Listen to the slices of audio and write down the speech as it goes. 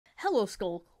Hello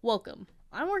Skulk, welcome.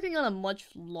 I'm working on a much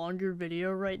longer video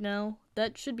right now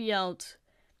that should be out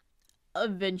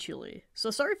eventually, so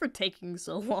sorry for taking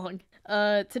so long.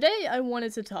 Today I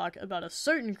wanted to talk about a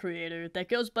certain creator that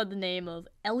goes by the name of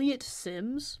Elliot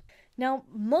Sims. Now,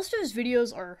 most of his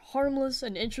videos are harmless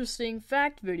and interesting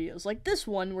fact videos, like this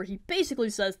one where he basically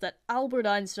says that Albert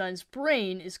Einstein's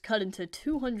brain is cut into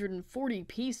 240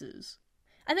 pieces.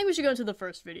 I think we should go into the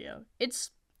first video.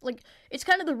 It's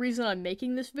kind of the reason I'm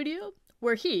making this video,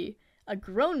 where he, a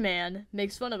grown man,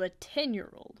 makes fun of a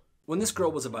 10-year-old. When this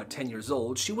girl was about 10 years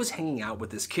old, she was hanging out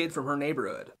with this kid from her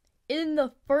neighborhood. In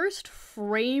the first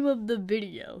frame of the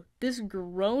video, this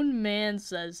grown man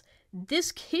says,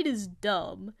 "This kid is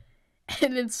dumb,"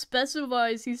 and then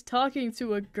specifies he's talking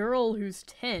to a girl who's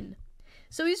 10.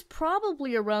 So he's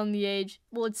probably around the age,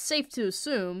 well, it's safe to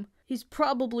assume, he's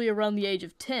probably around the age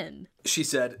of 10. She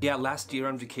said, "Yeah, last year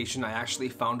on vacation I actually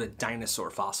found a dinosaur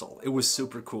fossil. It was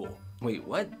super cool." Wait,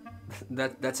 what?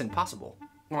 That's impossible.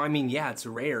 Well, I mean, yeah, it's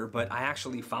rare, but I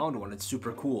actually found one. It's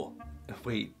super cool.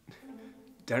 Wait,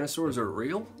 dinosaurs are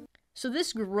real? So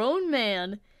this grown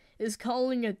man is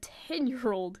calling a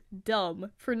 10-year-old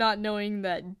dumb for not knowing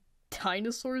that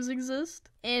dinosaurs exist?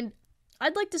 And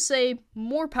I'd like to say,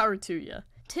 more power to ya.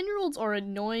 10-year-olds are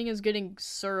annoying as getting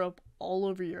syrup all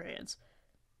over your hands.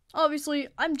 Obviously,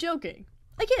 I'm joking.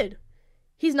 A kid.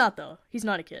 He's not, though. He's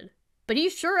not a kid. But he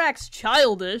sure acts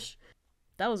childish.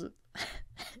 That was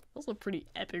a pretty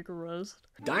epic roast.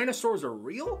 Dinosaurs are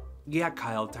real? Yeah,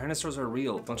 Kyle, dinosaurs are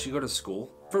real. Don't you go to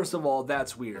school? First of all,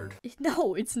 that's weird.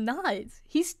 No, it's not.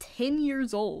 He's 10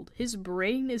 years old. His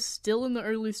brain is still in the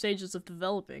early stages of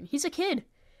developing. He's a kid.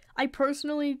 I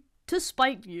personally, to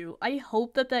spite you, I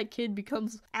hope that kid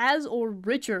becomes as or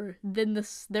richer than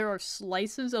there are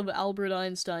slices of Albert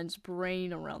Einstein's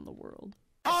brain around the world.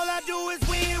 All I do is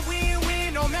win, win,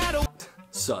 win, no matter.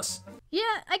 Sus.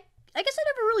 Yeah, I guess I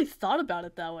never really thought about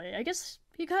it that way. I guess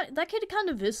that kid kind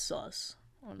of is sus,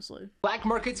 honestly. Black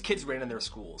markets kids ran in their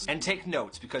schools. And take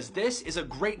notes, because this is a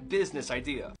great business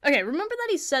idea. Okay, remember that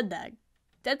he said that.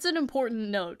 That's an important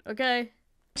note, okay?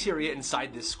 Cafeteria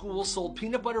inside this school sold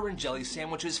peanut butter and jelly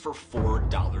sandwiches for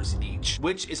 $4 each,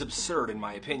 which is absurd in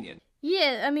my opinion.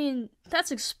 Yeah, I mean,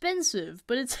 that's expensive,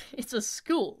 but it's a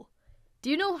school. Do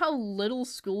you know how little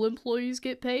school employees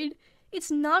get paid? It's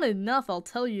not enough, I'll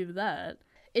tell you that.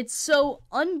 It's so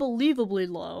unbelievably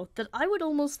low that I would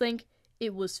almost think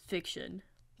it was fiction.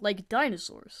 Like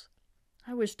dinosaurs.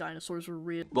 I wish dinosaurs were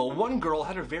real. Well, one girl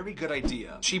had a very good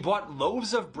idea. She bought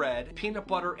loaves of bread, peanut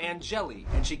butter, and jelly,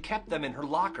 and she kept them in her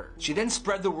locker. She then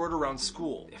spread the word around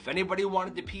school. If anybody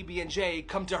wanted the PB&J,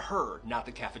 come to her, not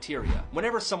the cafeteria.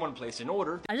 Whenever someone placed an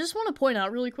order... I just want to point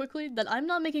out really quickly that I'm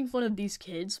not making fun of these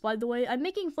kids, by the way. I'm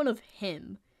making fun of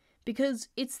him. Because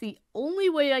it's the only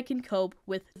way I can cope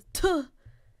with the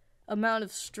amount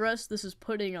of stress this is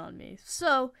putting on me.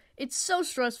 So, it's so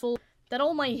stressful that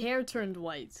all my hair turned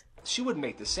white. She would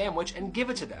make the sandwich and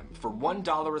give it to them for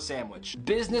 $1 a sandwich.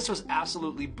 Business was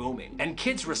absolutely booming, and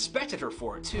kids respected her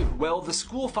for it too. Well, the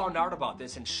school found out about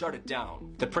this and shut it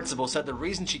down. The principal said the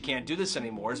reason she can't do this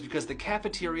anymore is because the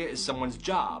cafeteria is someone's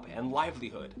job and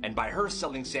livelihood, and by her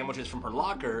selling sandwiches from her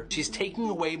locker, she's taking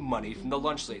away money from the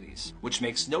lunch ladies, which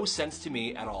makes no sense to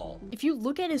me at all. If you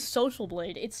look at his social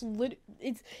blade,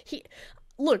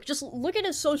 look, just look at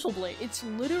his social blade. It's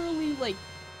literally like,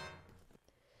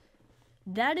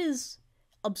 that is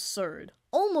absurd.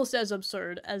 Almost as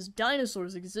absurd as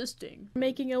dinosaurs existing.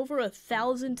 Making over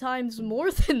 1,000 times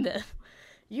more than them.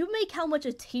 You make how much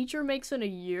a teacher makes in a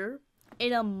year?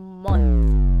 In a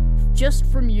month. Just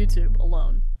from YouTube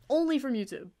alone. Only from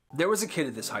YouTube. There was a kid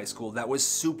at this high school that was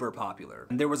super popular,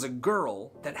 and there was a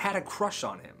girl that had a crush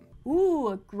on him. Ooh,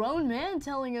 a grown man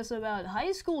telling us about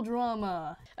high school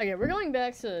drama. Okay, we're going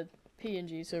back to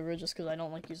PNG server just because I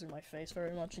don't like using my face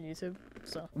very much on YouTube,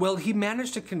 so. Well, he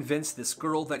managed to convince this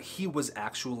girl that he was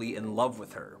actually in love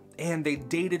with her, and they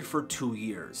dated for 2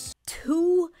 years.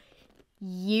 2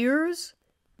 years?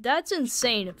 That's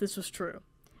insane if this was true.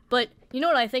 But, you know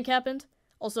what I think happened?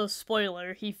 Also,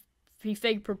 spoiler, he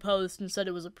fake proposed and said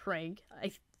it was a prank.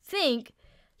 I think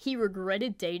he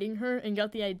regretted dating her and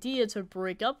got the idea to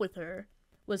break up with her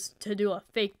was to do a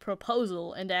fake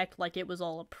proposal and act like it was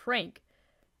all a prank.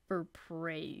 For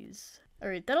praise.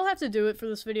 Alright, that'll have to do it for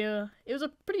this video. It was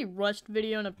a pretty rushed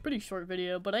video and a pretty short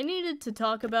video, but I needed to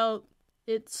talk about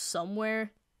it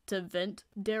somewhere to vent,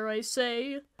 dare I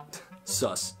say.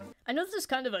 Sus. I know this is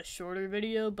kind of a shorter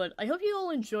video, but I hope you all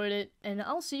enjoyed it, and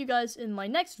I'll see you guys in my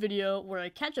next video where I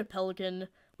catch a pelican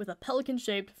with a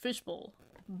pelican-shaped fishbowl.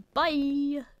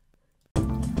 Bye!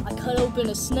 I cut open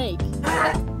a snake.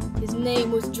 His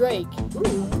name was Drake.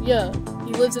 Ooh. Yeah,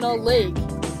 he lives in our lake.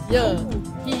 Yeah,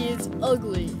 he is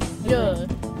ugly. Yeah,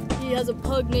 he has a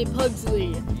pug named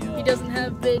Pugsley. He doesn't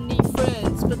have any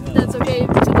friends, but that's okay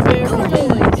to the very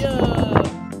beginning. Yeah.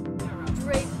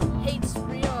 Drake hates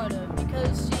Rihanna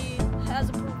because she has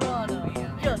a piranha.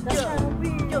 Yeah, that's kind of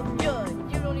weird. Yeah,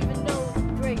 you don't even know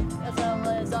Drake as well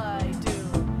as I do.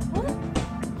 What?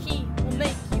 He will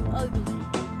make you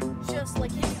ugly, just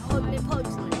like his pug named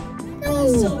Pugsley.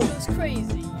 So it was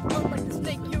crazy.